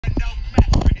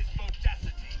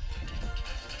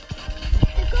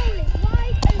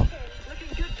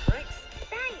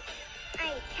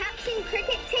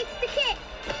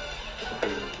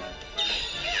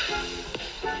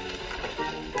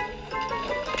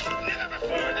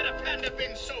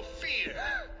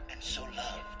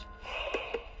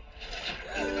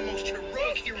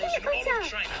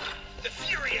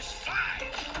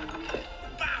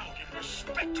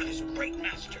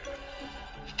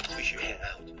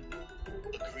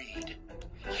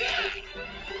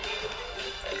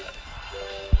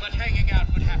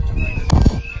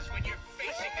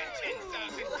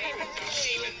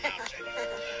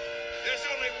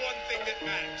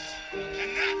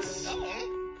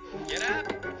Get up!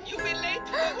 You'll be late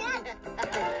for work!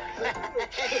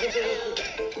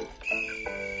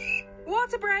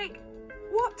 Water break!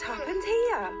 What happened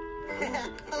here?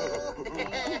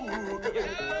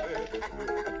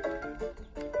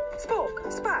 Spork,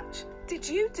 Spatch, did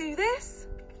you do this?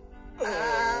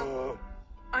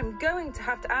 I'm going to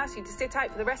have to ask you to sit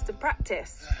out for the rest of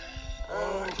practice.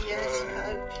 Oh, yes,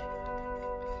 Coach.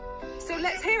 So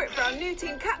let's hear it for our new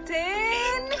team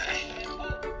captain,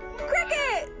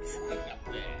 Cricket!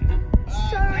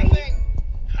 Sorry.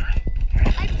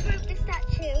 I broke the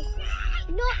statue.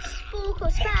 Not Spork or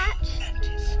Spatch.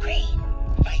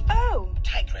 Oh,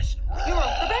 you're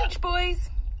off the bench, boys.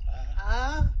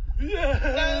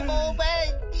 No more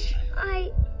bench.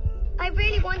 I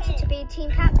really wanted to be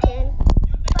team captain,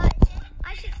 but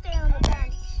I should stay on the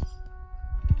bench.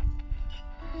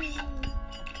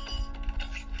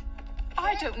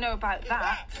 I don't know about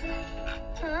that.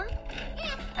 Huh?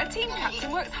 A team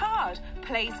captain works hard,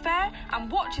 plays fair,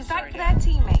 and watches out for their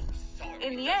teammates.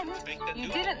 In the end, you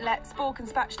didn't let Spork and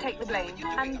Spatch take the blame,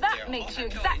 and that makes you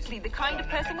exactly the kind of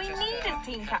person we need as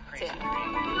team captain.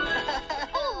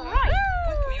 All right.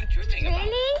 What were you dreaming about?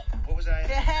 Really? What was I?